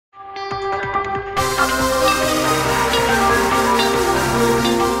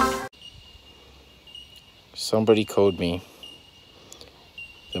Somebody called me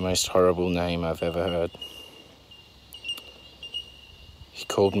the most horrible name I've ever heard. He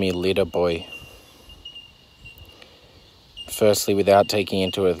called me litter boy. Firstly, without taking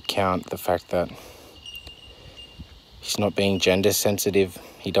into account the fact that he's not being gender sensitive,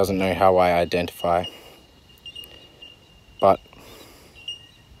 he doesn't know how I identify. But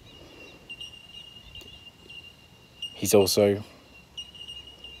he's also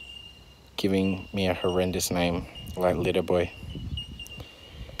giving me a horrendous name like litter boy.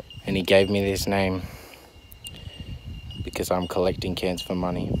 And he gave me this name because I'm collecting cans for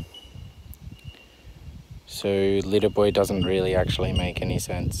money. So litter boy doesn't really actually make any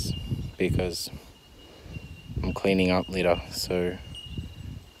sense because I'm cleaning up litter, so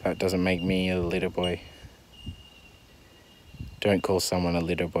that doesn't make me a litter boy. Don't call someone a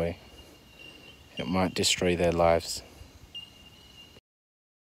litter boy. It might destroy their lives.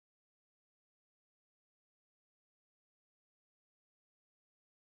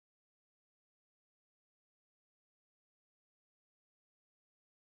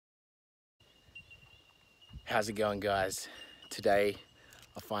 How's it going, guys? Today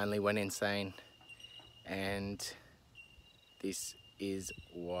I finally went insane, and this is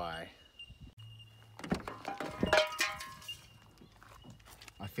why.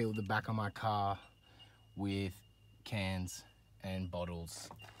 I filled the back of my car with cans and bottles,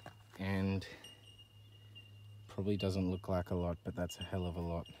 and probably doesn't look like a lot, but that's a hell of a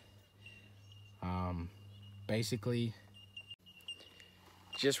lot. Basically,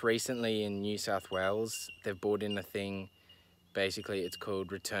 just recently in New South Wales, they've brought in a thing. Basically, it's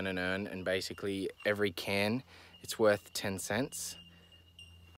called Return and Earn, and basically every can, it's worth 10 cents.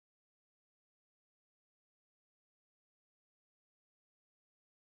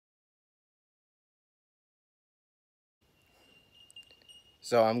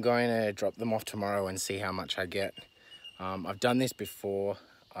 So I'm going to drop them off tomorrow and see how much I get. I've done this before.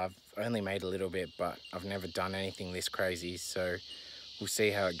 I've only made a little bit, but I've never done anything this crazy, so we'll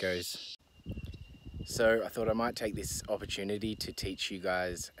see how it goes. So I thought I might take this opportunity to teach you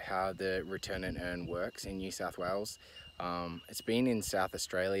guys how the Return and Earn works in New South Wales. It's been in South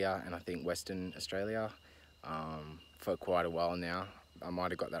Australia and I think Western Australia for quite a while now. I might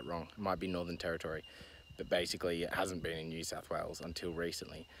have got that wrong. It might be Northern Territory, but basically it hasn't been in New South Wales until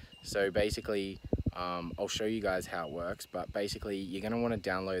recently. So basically, I'll show you guys how it works, but basically you're going to want to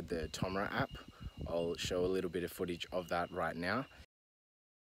download the Tomra app. I'll show a little bit of footage of that right now.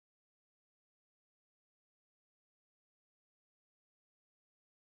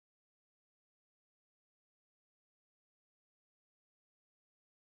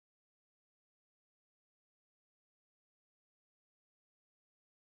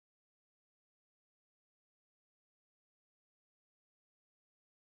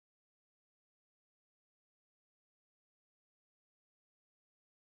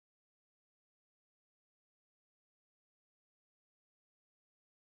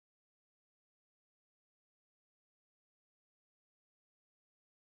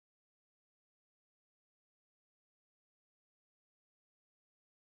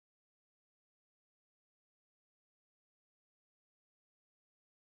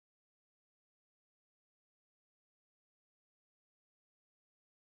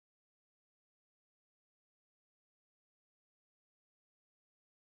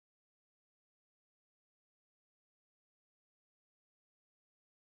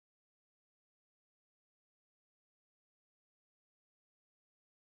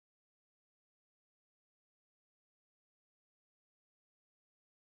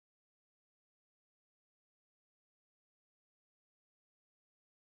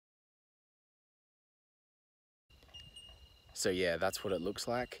 So yeah, that's what it looks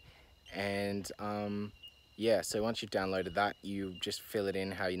like. And yeah, so once you've downloaded that, you just fill it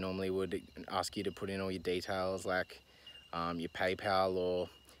in how you normally would. Ask you to put in all your details like your PayPal, or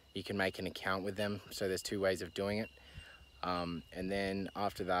you can make an account with them. So there's two ways of doing it. And then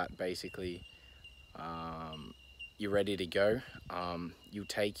after that, basically, you're ready to go. You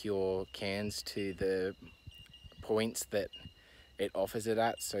take your cans to the points that it offers it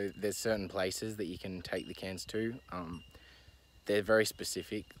at. So there's certain places that you can take the cans to. They're very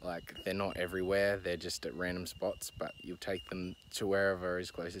specific, like they're not everywhere, they're just at random spots, but you'll take them to wherever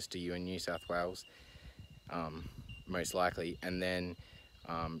is closest to you in New South Wales, most likely, and then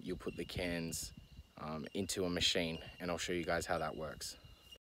you'll put the cans into a machine, and I'll show you guys how that works.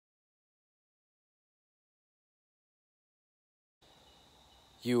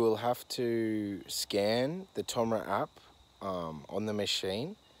 You will have to scan the Tomra app on the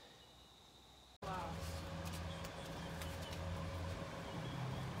machine.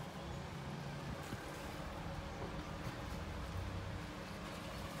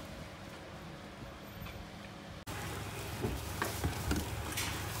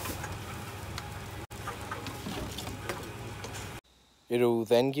 It'll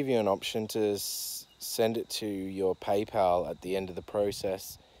then give you an option to send it to your PayPal at the end of the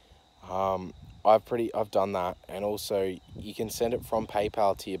process. I've done that, and also you can send it from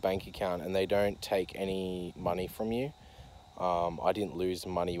PayPal to your bank account and they don't take any money from you. I didn't lose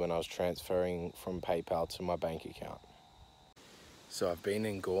money when I was transferring from PayPal to my bank account. So I've been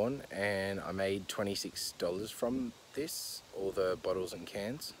in Gawne and I made $26 from this, all the bottles and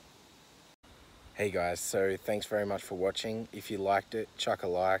cans. Hey guys, so thanks very much for watching. If you liked it, chuck a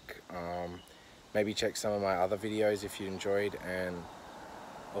like. Maybe check some of my other videos if you enjoyed, and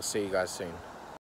I'll see you guys soon.